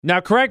Now,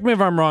 correct me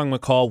if I'm wrong,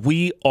 McCall.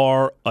 We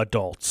are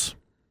adults.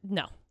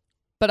 No,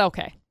 but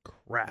okay.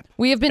 Crap.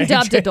 We have been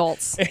dubbed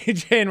adults.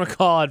 AJ and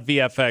McCall at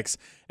VFX.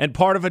 And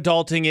part of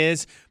adulting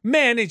is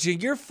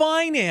managing your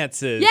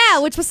finances. Yeah,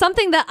 which was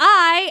something that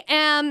I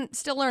am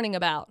still learning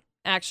about,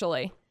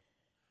 actually.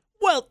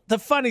 Well, the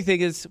funny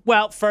thing is,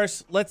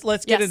 first,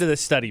 let's get into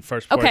this study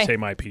first before I say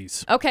my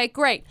piece. Okay,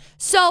 great.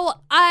 So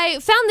I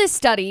found this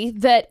study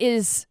that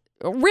is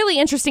really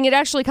interesting. It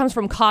actually comes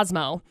from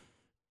Cosmo,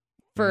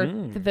 for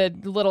the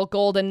little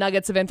golden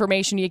nuggets of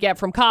information you get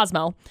from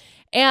Cosmo.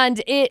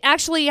 And it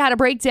actually had a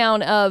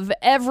breakdown of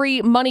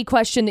every money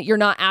question that you're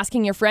not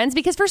asking your friends,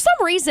 because for some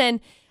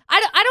reason, I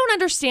don't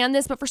understand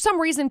this, but for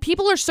some reason,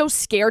 people are so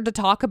scared to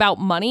talk about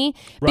money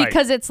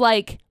because it's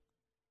like,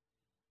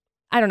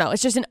 I don't know,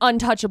 it's just an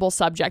untouchable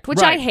subject,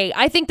 which I hate.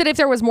 I think that if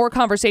there was more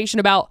conversation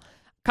about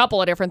a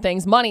couple of different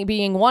things, money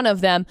being one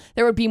of them,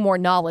 there would be more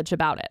knowledge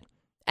about it.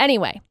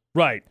 Anyway.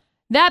 Right.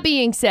 That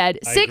being said,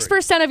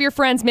 6% of your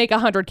friends make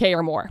 $100K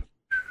or more.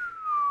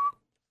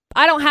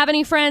 I don't have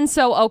any friends,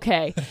 so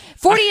okay.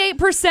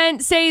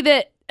 48% say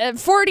that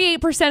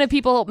 48% of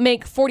people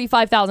make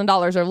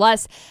 $45,000 or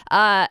less.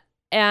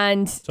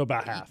 And so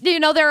about half. You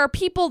know, there are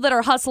people that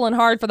are hustling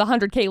hard for the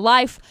 $100K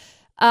life.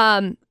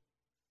 I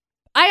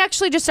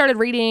actually just started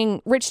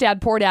reading Rich Dad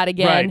Poor Dad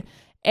again. Right.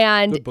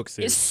 And good book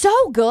series. It's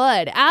so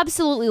good.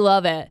 Absolutely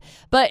love it.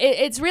 But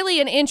it's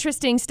really an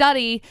interesting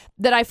study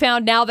that I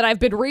found now that I've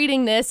been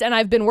reading this and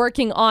I've been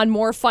working on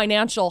more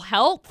financial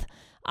health,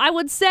 I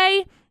would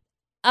say.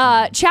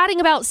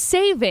 Chatting about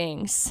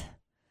savings.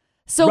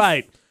 So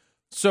right.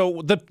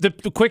 So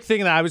the quick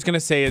thing that I was going to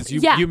say is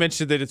you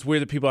mentioned that it's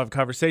weird that people have a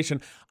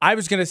conversation. I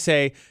was going to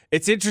say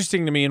it's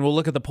interesting to me, and we'll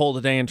look at the poll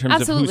today in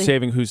terms of who's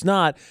saving, who's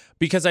not,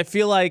 because I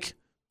feel like,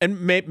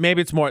 and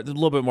maybe it's a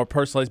little bit more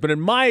personalized, but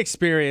in my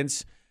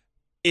experience,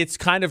 it's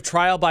kind of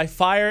trial by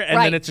fire, and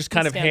then it's just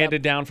kind of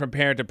handed down from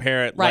parent to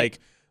parent. Like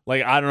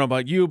I don't know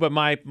about you, but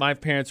my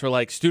parents were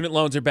like, student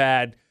loans are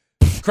bad.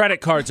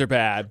 Credit cards are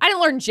bad. I didn't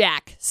learn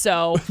jack,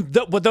 so.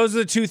 But those are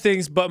the two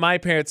things but my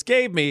parents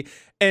gave me.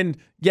 And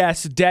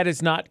yes, debt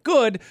is not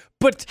good,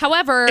 but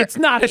however, it's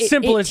not as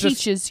simple as just,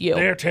 teaches you.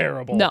 They're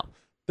terrible. No.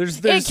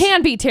 There's it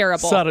can be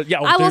terrible.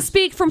 I will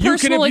speak from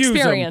personal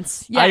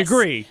experience. Yes. I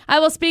agree. I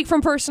will speak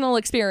from personal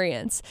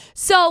experience.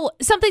 So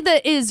something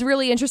that is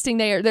really interesting,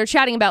 they're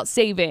chatting about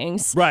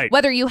savings. Right.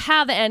 Whether you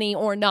have any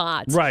or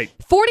not. Right.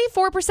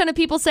 44% of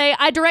people say,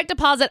 I direct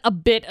deposit a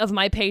bit of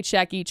my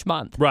paycheck each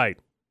month. Right.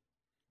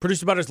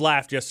 Producer Butters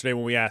laughed yesterday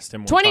when we asked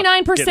him.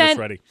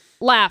 29%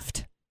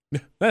 laughed.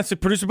 That's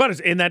it. Producer Butters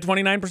in that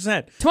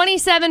 29%.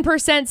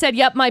 27% said,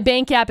 yep, my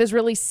bank app is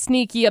really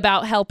sneaky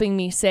about helping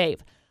me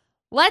save.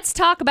 Let's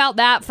talk about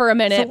that for a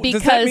minute,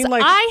 because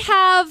I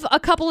have a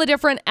couple of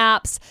different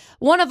apps.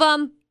 One of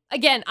them,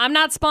 again, I'm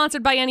not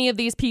sponsored by any of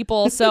these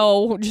people,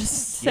 so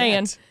just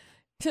saying.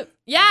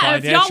 Yeah,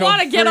 if y'all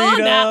want to get on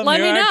that,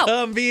 let me know.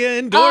 Come via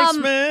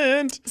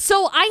endorsement.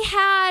 So I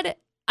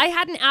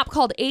had an app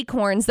called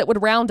Acorns that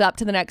would round up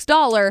to the next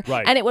dollar,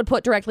 and it would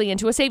put directly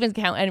into a savings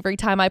account every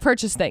time I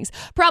purchased things.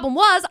 Problem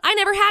was, I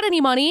never had any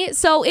money,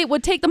 so it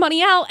would take the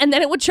money out, and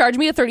then it would charge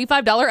me a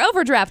 $35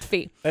 overdraft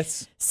fee.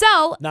 That's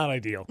not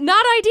ideal.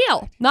 Not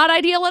ideal. Not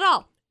ideal at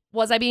all.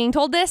 Was I being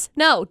told this?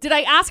 No. Did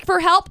I ask for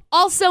help?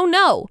 Also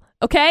no.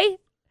 Okay?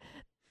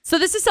 So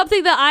this is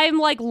something that I'm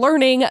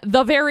learning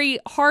the very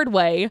hard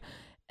way.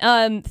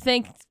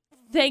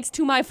 Thanks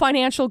to my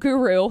financial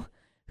guru,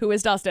 who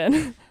is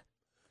Dustin.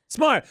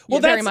 Smart.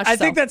 Well, I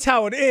think that's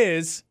how it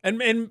is.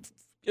 And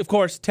of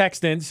course,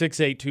 text in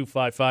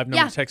 68255.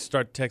 Number text,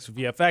 start text with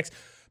VFX.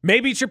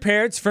 Maybe it's your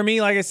parents. For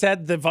me, like I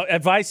said, the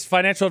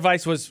financial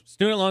advice was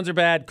student loans are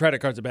bad, credit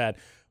cards are bad.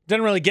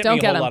 Didn't really get me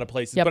a whole lot of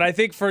places. Yep. But I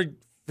think for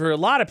a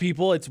lot of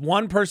people, it's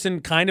one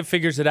person kind of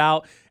figures it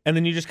out, and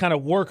then you just kind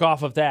of work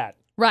off of that.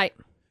 Right.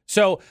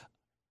 So,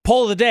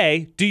 poll of the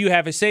day, do you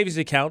have a savings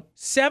account?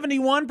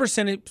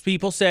 71% of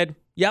people said,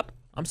 yep,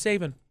 I'm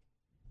saving.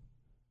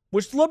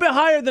 Which is a little bit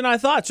higher than I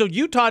thought. So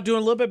Utah doing a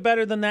little bit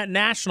better than that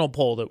national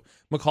poll that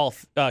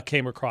McCall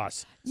came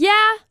across.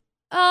 Yeah.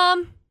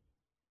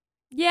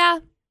 Yeah.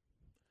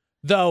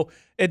 Though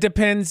it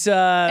depends.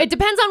 It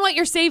depends on what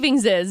your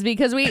savings is,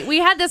 because we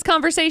had this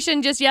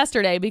conversation just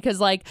yesterday,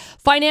 because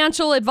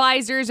financial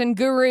advisors and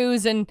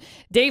gurus and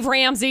Dave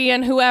Ramsey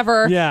and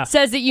whoever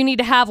says that you need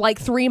to have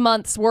 3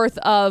 months worth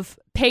of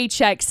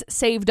paychecks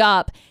saved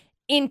up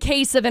in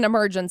case of an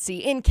emergency,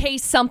 in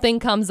case something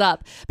comes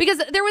up. Because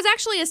there was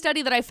actually a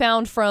study that I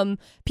found from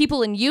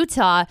people in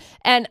Utah,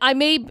 and I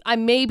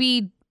may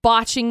be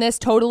botching this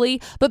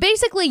totally, but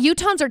basically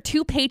Utahns are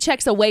 2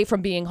 paychecks away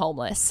from being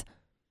homeless.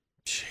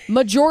 Jeez.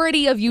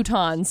 Majority of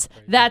Utahns,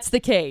 that's the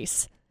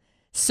case.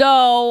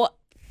 So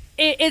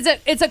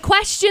it's a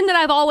question that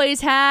I've always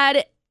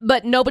had,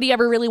 but nobody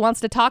ever really wants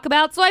to talk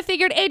about. So I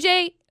figured,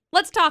 AJ,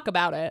 let's talk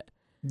about it.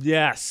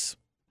 Yes.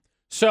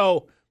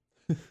 So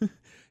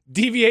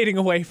deviating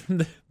away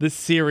from the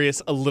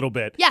serious a little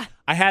bit. Yeah.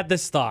 I had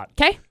this thought.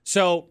 Okay.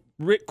 So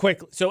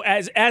quick. So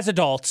as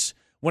adults,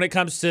 when it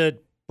comes to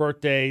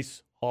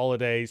birthdays,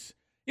 holidays,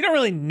 you don't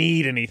really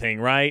need anything,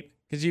 right?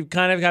 because you've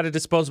kind of got a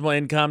disposable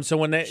income. So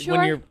when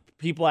your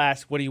people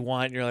ask, what do you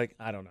want? And you're like,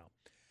 I don't know.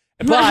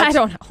 But, I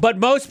don't know. But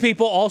most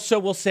people also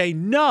will say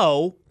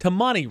no to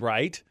money,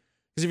 right?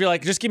 Because if you're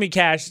like, just give me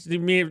cash,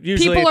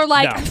 usually people are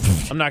like, no,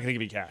 I'm not going to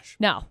give you cash.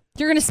 No,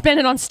 you're going to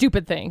spend it on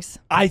stupid things.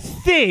 I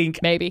think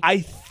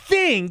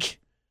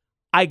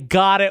I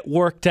got it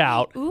worked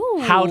out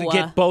how to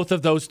get both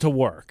of those to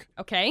work.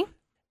 Okay.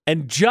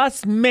 And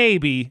just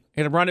maybe,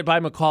 I'm going to run it by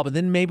McCall, but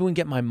then maybe we can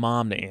get my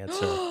mom to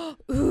answer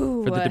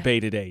for the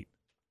debate at 8.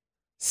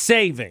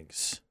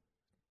 Savings.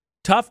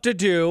 Tough to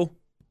do.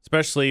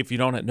 Especially if you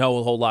don't know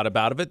a whole lot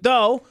about it.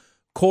 Though,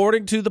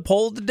 according to the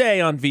poll of the day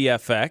on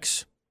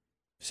VFX,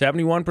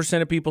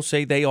 71% of people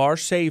say they are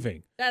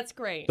saving. That's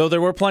great. Though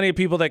there were plenty of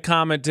people that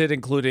commented,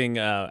 including,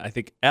 I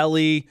think,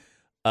 Ellie,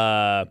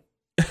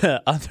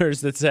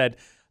 others that said,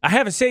 I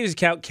have a savings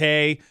account,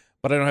 Kay,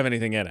 but I don't have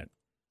anything in it.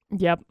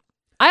 Yep.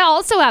 I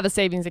also have a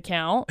savings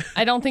account.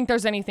 I don't think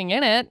there's anything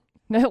in it.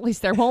 At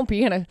least there won't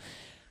be in a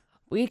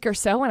week or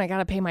so when I got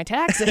to pay my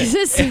taxes.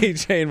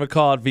 AJ and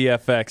McCall at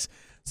VFX.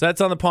 So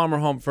that's on the Palmer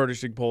Home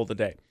Furnishing poll of the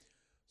day.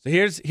 So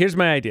here's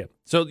my idea.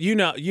 So you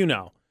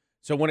know.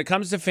 So when it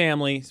comes to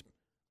families,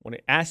 when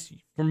it asks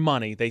for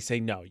money, they say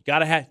no. You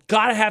gotta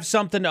have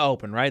something to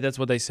open, right? That's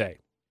what they say.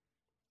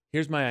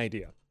 Here's my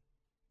idea.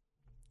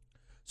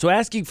 So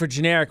asking for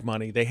generic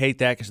money, they hate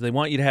that because they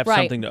want you to have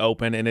something to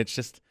open, and it's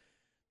just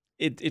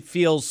it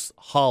feels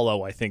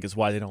hollow, I think, is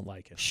why they don't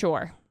like it.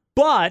 Sure.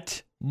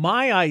 But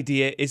my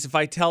idea is if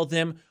I tell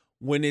them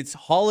when it's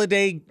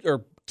holiday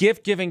or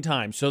gift-giving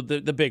time, so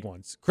the big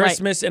ones,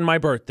 Christmas and my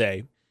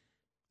birthday.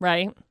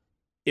 Right.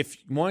 If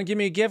you want to give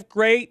me a gift,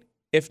 great.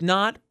 If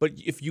not, but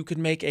if you could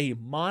make a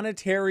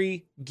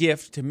monetary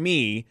gift to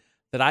me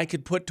that I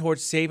could put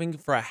towards saving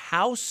for a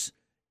house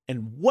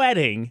and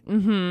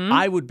wedding,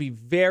 I would be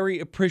very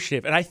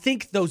appreciative. And I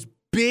think those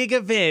big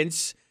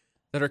events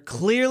that are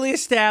clearly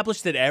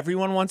established that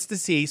everyone wants to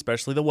see,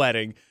 especially the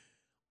wedding,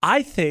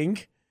 I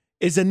think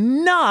is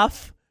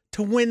enough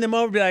to win them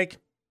over. Be like,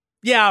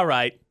 yeah, all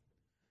right.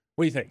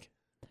 What do you think?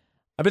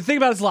 I've been thinking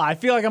about this a lot. I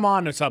feel like I'm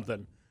on to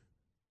something.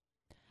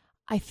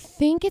 I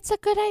think it's a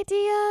good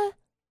idea.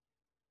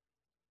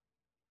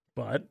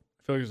 But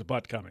I feel like there's a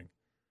but coming.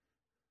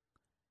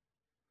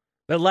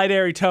 That light,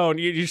 airy tone,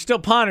 you're still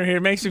pondering here.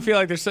 It makes me feel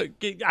like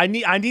I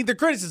need the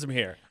criticism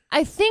here.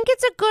 I think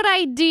it's a good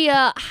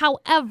idea.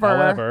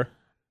 However,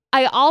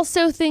 I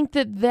also think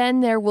that then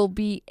there will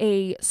be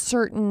a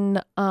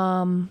certain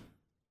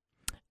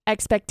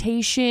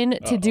expectation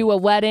to do a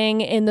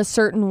wedding in the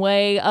certain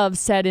way of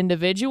said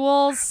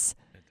individuals.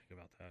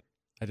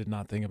 I did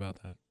not think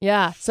about that.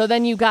 Yeah. So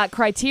then you got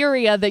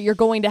criteria that you're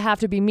going to have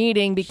to be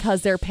meeting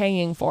because they're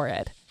paying for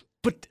it.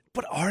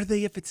 But are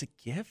they if it's a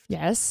gift?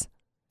 Yes.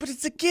 But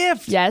it's a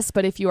gift. Yes,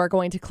 but if you are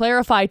going to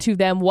clarify to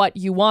them what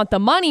you want the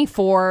money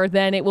for,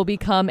 then it will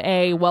become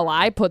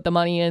I put the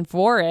money in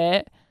for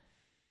it.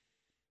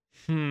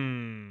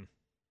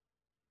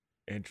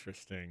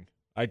 Interesting.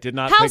 I did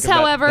not think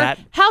about that.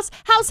 House,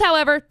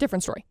 however,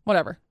 different story.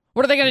 Whatever.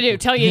 What are they going to do?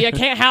 Tell you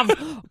can't have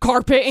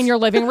carpet in your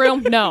living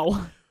room?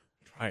 No.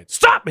 Right.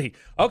 Stop me.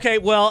 Okay,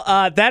 well,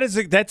 that's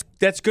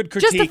good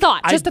critique. Just a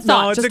thought.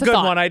 No, it's a good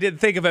one. I didn't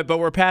think of it, but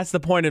we're past the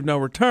point of no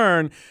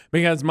return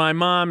because my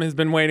mom has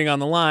been waiting on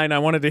the line. I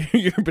wanted to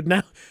hear but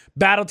now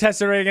battle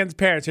tested right against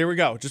parents. Here we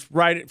go. Just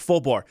write it full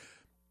bore.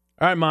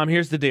 All right, Mom,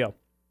 here's the deal.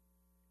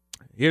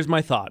 Here's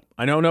my thought.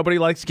 I know nobody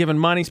likes giving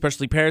money,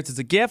 especially parents, as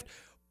a gift,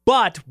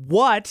 but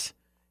what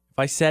if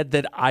I said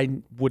that I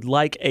would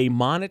like a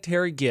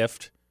monetary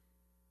gift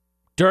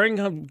during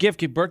a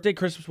gift, birthday,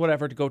 Christmas,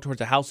 whatever, to go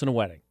towards a house and a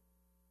wedding?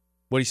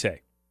 What do you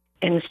say?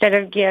 Instead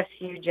of gifts,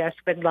 you just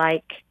would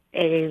like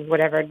a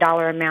whatever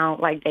dollar amount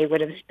like they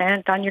would have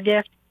spent on your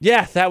gift?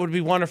 Yeah, that would be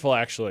wonderful,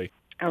 actually.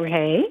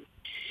 Okay.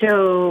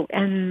 So,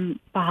 and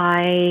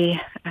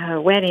by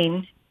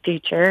wedding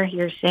future,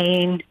 you're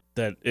saying...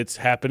 that it's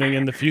happening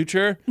in the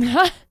future?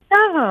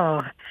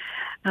 Oh,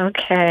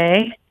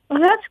 okay.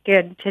 Well, that's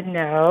good to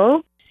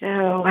know. So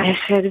I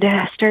should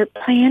start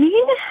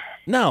planning?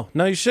 No,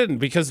 you shouldn't,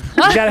 because we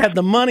got to have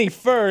the money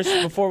first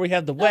before we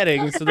have the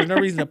wedding, so there's no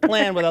reason to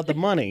plan without the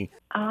money.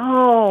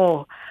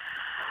 Oh,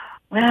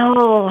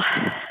 well,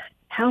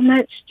 how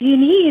much do you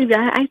need?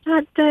 I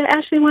thought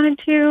Ashley wanted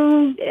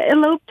to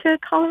elope to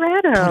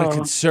Colorado. Put a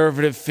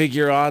conservative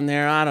figure on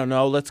there. I don't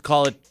know. Let's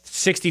call it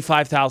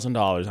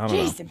 $65,000. I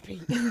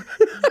don't know.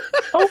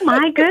 Oh,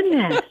 my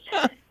goodness.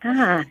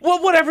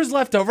 Well, whatever's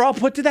left over, I'll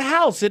put to the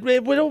house.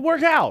 It'll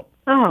work out.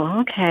 Oh,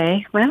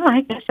 okay. Well,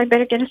 I guess I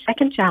better get a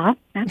second job.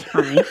 That's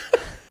fine.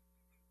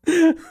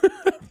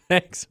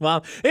 Thanks,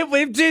 Mom.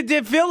 It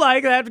did feel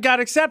like that got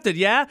accepted,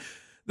 yeah?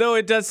 Though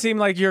it does seem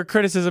like your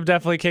criticism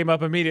definitely came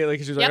up immediately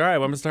because you're like, all right,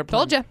 well, I'm going to start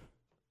playing. Told you.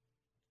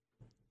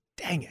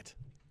 Dang it.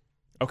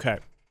 Okay.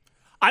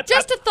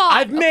 Just a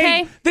thought,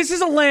 okay? This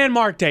is a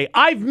landmark day.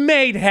 I've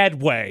made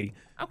headway.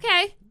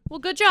 Okay. Well,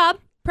 good job.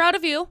 Proud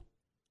of you.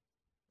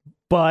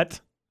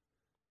 But...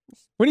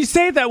 when you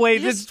say it that way,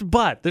 there's a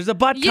but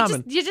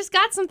coming. You just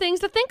got some things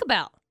to think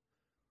about.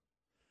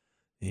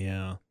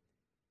 Yeah.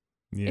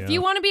 If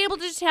you want to be able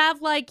to just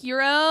have like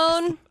your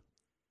own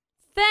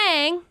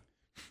thing,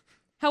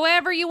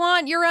 however you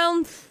want your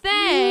own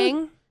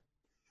thing.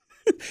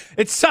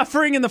 It's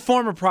suffering in the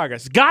form of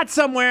progress. Got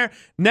somewhere.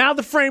 Now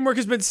the framework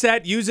has been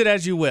set. Use it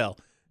as you will.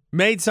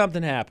 Made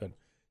something happen.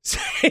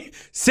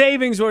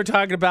 Savings we're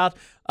talking about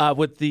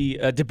with the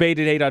debate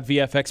at 8 on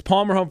VFX.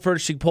 Palmer Home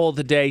Furnishing poll of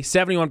the day.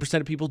 71%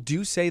 of people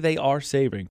do say they are saving.